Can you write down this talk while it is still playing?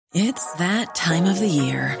It's that time of the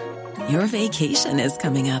year. Your vacation is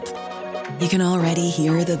coming up. You can already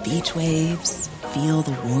hear the beach waves, feel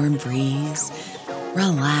the warm breeze,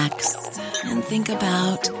 relax, and think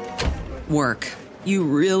about work. You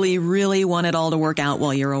really, really want it all to work out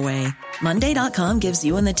while you're away. Monday.com gives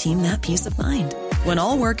you and the team that peace of mind. When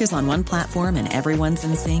all work is on one platform and everyone's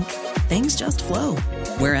in sync, things just flow.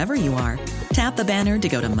 Wherever you are, tap the banner to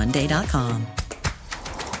go to Monday.com.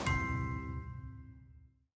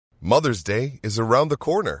 Mother's Day is around the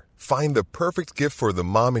corner. Find the perfect gift for the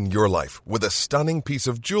mom in your life with a stunning piece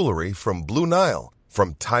of jewelry from Blue Nile.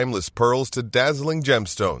 From timeless pearls to dazzling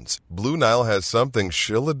gemstones, Blue Nile has something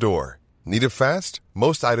she'll adore. Need it fast?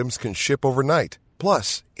 Most items can ship overnight.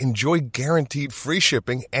 Plus, enjoy guaranteed free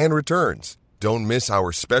shipping and returns. Don't miss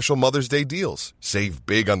our special Mother's Day deals. Save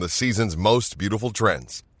big on the season's most beautiful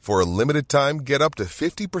trends. For a limited time, get up to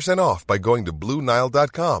 50% off by going to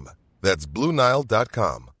BlueNile.com. That's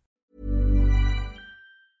BlueNile.com.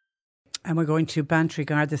 And we're going to Bantry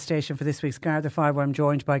Garda station for this week's Garda File, where I'm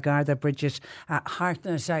joined by Garda Bridget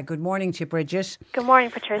Hartnett. Good morning to you, Bridget. Good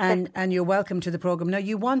morning, Patricia. And you're welcome to the programme. Now,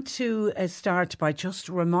 you want to start by just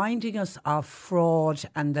reminding us of fraud,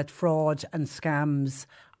 and that fraud and scams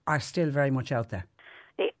are still very much out there.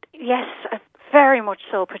 Yes, very much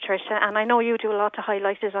so, Patricia. And I know you do a lot to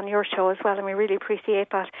highlight it on your show as well, and we really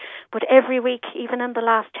appreciate that. But every week, even in the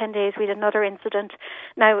last 10 days, we had another incident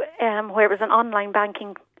now where it was an online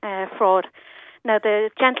banking fraud. Now, the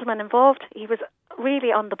gentleman involved, he was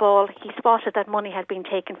really on the ball. He spotted that money had been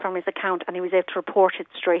taken from his account, and he was able to report it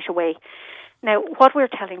straight away. Now, what we're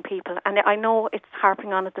telling people, and I know it's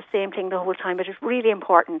harping on at the same thing the whole time, but it's really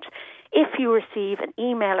important. If you receive an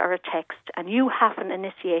email or a text and you haven't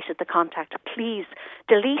initiated the contact, please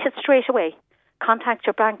delete it straight away. Contact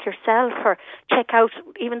your bank yourself, or check out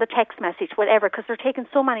even the text message, whatever, because they're taking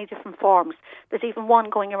so many different forms. There's even one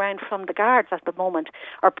going around from the guards at the moment,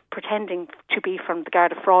 or pretending to be from the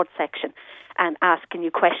Garda fraud section, and asking you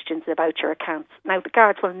questions about your accounts. Now, the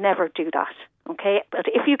guards will never do that, okay? But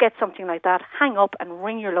if you get something like that, hang up and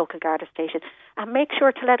ring your local Garda station and make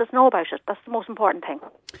sure to let us know about it. That's the most important thing.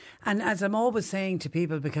 And as I'm always saying to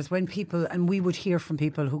people, because when people, and we would hear from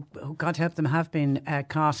people who God help them, have been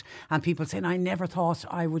caught, and people saying, I never thought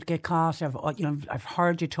I would get caught. I've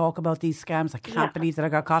heard you talk about these scams. I can't believe that I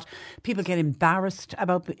got caught. People get embarrassed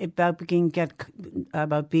about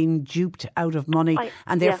being duped out of money,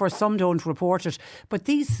 and therefore some don't report it. But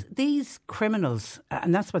these criminals,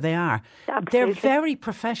 and that's what they are, they're very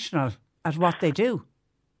professional at what they do.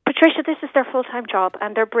 Patricia, this is their full-time job,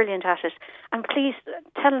 and they're brilliant at it. And please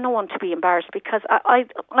tell no one to be embarrassed, because I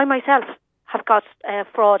myself have got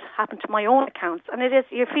fraud happen to my own accounts, and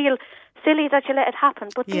you feel silly that you let it happen,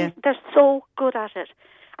 but they're so good at it.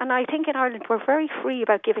 And I think in Ireland we're very free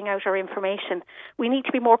about giving out our information. We need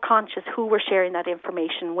to be more conscious who we're sharing that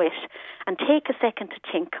information with, and take a second to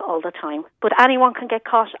think all the time. But anyone can get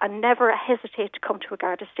caught, and never hesitate to come to a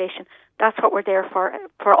Garda station. That's what we're there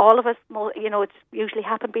for all of us. It's usually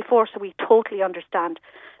happened before, so we totally understand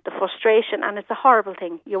the frustration, and it's a horrible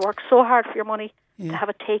thing. You work so hard for your money to have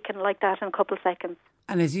it taken like that in a couple of seconds.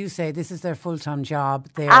 And as you say, this is their full-time job.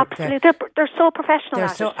 Absolutely. They're so professional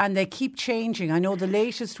at it. And they keep changing. I know the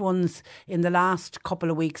latest ones in the last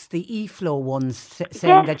couple of weeks, the e-flow ones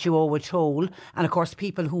saying that you owe a toll. And of course,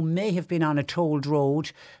 people who may have been on a tolled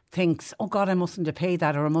road thinks, oh God, I mustn't have paid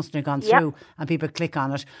that, or I mustn't have gone through, and people click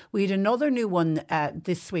on it. We had another new one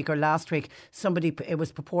this week or last week. It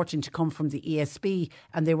was purporting to come from the ESB,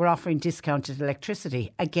 and they were offering discounted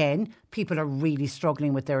electricity. Again, people are really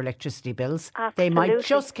struggling with their electricity bills. Absolutely. They might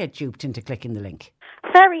just get duped into clicking the link.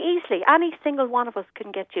 Very easily. Any single one of us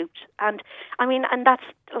can get duped. And that's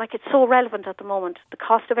it's so relevant at the moment. The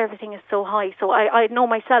cost of everything is so high. So I know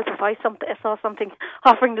myself, if I saw something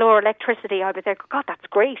offering lower electricity, I would think, God, that's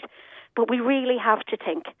great. But we really have to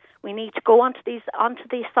think. We need to go onto these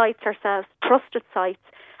sites ourselves, trusted sites,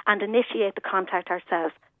 and initiate the contact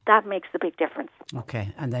ourselves. That makes the big difference.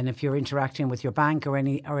 Okay, and then if you're interacting with your bank or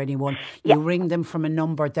anyone, you ring them from a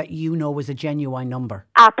number that you know is a genuine number.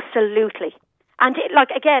 Absolutely. And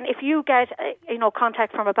again, if you get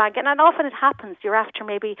contact from a bank, and often it happens, you're after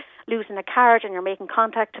maybe losing a card and you're making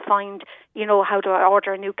contact to find how to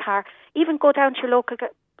order a new car. Even go down to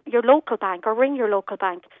your local bank, or ring your local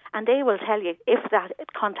bank, and they will tell you if that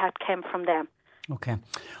contact came from them. Okay.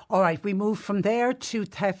 All right. We move from there to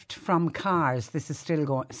theft from cars. This is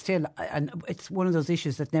still, and it's one of those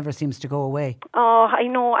issues that never seems to go away. Oh, I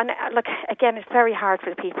know. And again, it's very hard for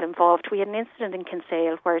the people involved. We had an incident in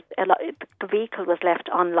Kinsale where the vehicle was left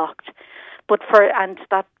unlocked, and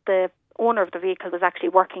that the owner of the vehicle was actually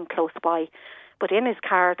working close by. but in his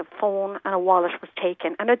car the phone and a wallet was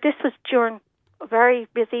taken. And this was during a very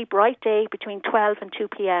busy, bright day between 12 and 2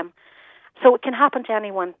 p.m. So it can happen to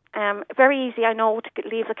anyone. Very easy, I know, to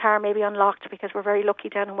leave the car maybe unlocked, because we're very lucky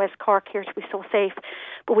down in West Cork here to be so safe,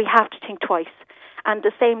 but we have to think twice. And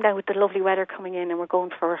the same now with the lovely weather coming in, and we're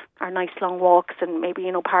going for our nice long walks and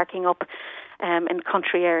maybe, parking up in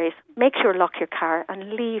country areas. Make sure you lock your car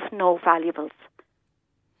and leave no valuables.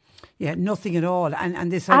 Yeah, nothing at all.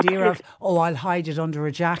 And this idea of, I'll hide it under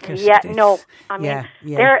a jacket. Yeah, no. I mean,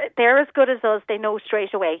 yeah. they're as good as us. They know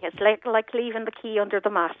straight away. It's like leaving the key under the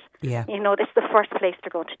mat. Yeah. This is the first place they're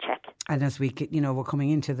going to check. And as we, we're coming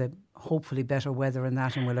into the hopefully better weather and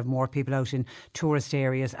that, and we'll have more people out in tourist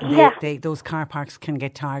areas, and those car parks can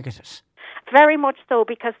get targeted. Very much so,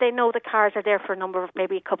 because they know the cars are there for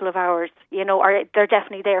maybe a couple of hours, or they're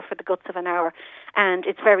definitely there for the guts of an hour. And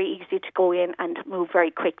it's very easy to go in and move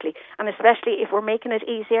very quickly. And especially if we're making it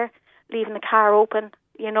easier, leaving the car open,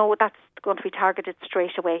 that's going to be targeted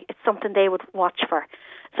straight away. It's something they would watch for.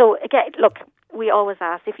 So again, look, we always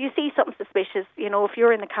ask, if you see something suspicious, if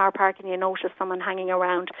you're in the car park and you notice someone hanging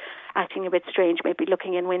around acting a bit strange, maybe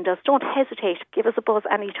looking in windows, don't hesitate. Give us a buzz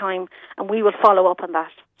any time and we will follow up on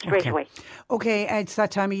that straight away. Okay, it's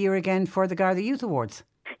that time of year again for the Garda Youth Awards.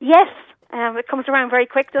 Yes. It comes around very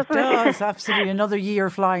quick, doesn't it? It does, absolutely. Another year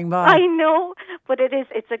flying by. I know, but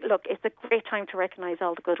it's a great time to recognise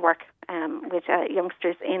all the good work with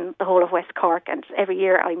youngsters in the whole of West Cork. And every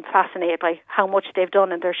year I'm fascinated by how much they've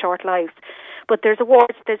done in their short lives. But there's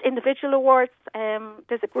awards, there's individual awards,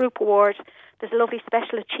 there's a group award, there's a lovely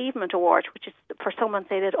special achievement award, which is for someone,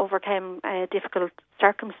 say, that overcame difficult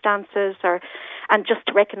circumstances and just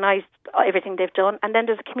to recognise everything they've done. And then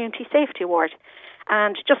there's a community safety award.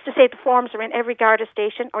 And just to say, the forms are in every Garda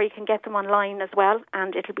station, or you can get them online as well,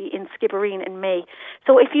 and it'll be in Skibbereen in May.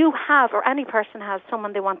 So if you have, or any person has,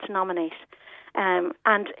 someone they want to nominate,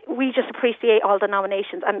 and we just appreciate all the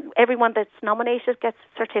nominations, and everyone that's nominated gets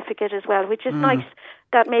a certificate as well, which is nice.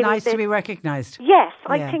 That maybe nice to be recognised. Yes,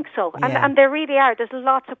 I think so. And there really are. There's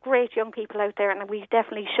lots of great young people out there, and we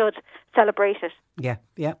definitely should celebrate it. Yeah,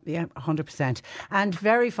 100%. And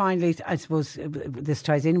very finally, I suppose this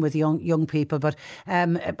ties in with young people, but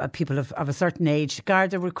people of a certain age,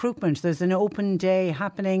 Garda recruitment. There's an open day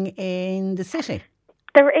happening in the city.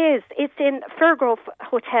 There is. It's in Fairgrove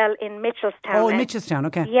Hotel in Mitchelstown. Oh, in Mitchelstown,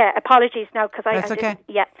 okay. Yeah, apologies now, because That's okay.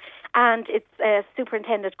 Yeah. And it's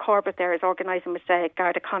Superintendent Corbett there is organising with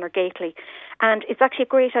Garda Conor Gately. And it's actually a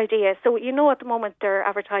great idea. So, at the moment they're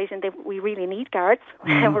advertising that we really need guards.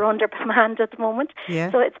 We're undermanned at the moment. Yeah.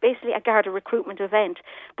 So it's basically a Garda recruitment event.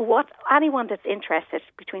 But anyone that's interested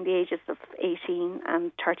between the ages of 18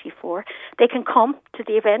 and 34, they can come to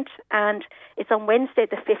the event, and it's on Wednesday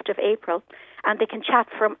the 5th of April. And they can chat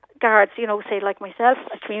from guards, say like myself,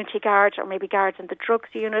 a community guard, or maybe guards in the drugs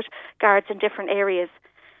unit, guards in different areas.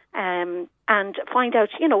 And find out,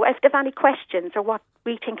 if they have any questions or what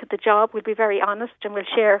we think of the job. We'll be very honest and we'll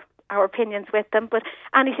share our opinions with them. But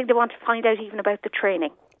anything they want to find out even about the training.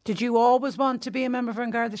 Did you always want to be a member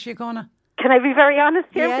of Garda Síochána? Can I be very honest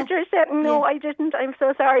here, Patricia? No, I didn't. I'm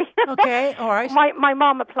so sorry. Okay, all right. My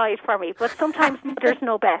mum applied for me, but sometimes mothers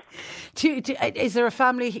know best. Is there a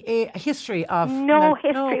family history of... No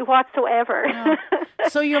history whatsoever. No.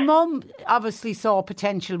 So your mum obviously saw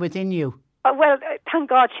potential within you. Well, thank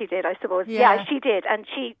God she did, I suppose. Yeah, she did. And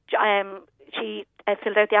she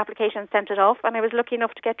filled out the application and sent it off, and I was lucky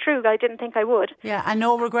enough to get through. I didn't think I would. Yeah, and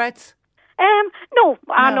no regrets?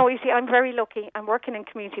 No. You see, I'm very lucky. I'm working in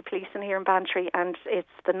community policing here in Bantry, and it's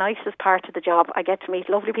the nicest part of the job. I get to meet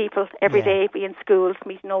lovely people every day, be in schools,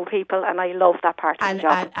 meeting old people, and I love that part of the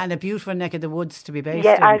job. And a beautiful neck of the woods to be based in.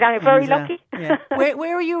 Yeah, I'm very lucky.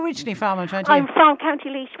 Where are you originally from? I'm from County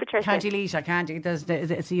Laois, Patricia. County Laois, I can't. You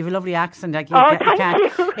have a lovely accent. Thank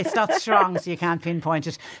you. It's not strong, so you can't pinpoint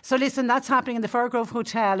it. So listen, that's happening in the Fairgrove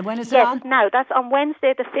Hotel. When is it on? Yes, now, that's on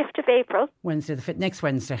Wednesday the 5th of April. Wednesday the 5th, next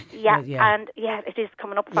Wednesday. Yeah. And it is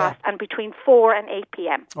coming up fast, and between 4 and 8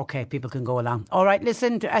 p.m. Okay, people can go along. All right,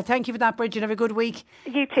 listen, thank you for that, Bridget. Have a good week.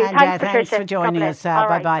 You too. And thanks for joining us.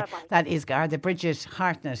 Bye-bye. That is Garda Bridget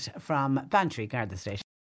Hartnett from Bantry Garda Station.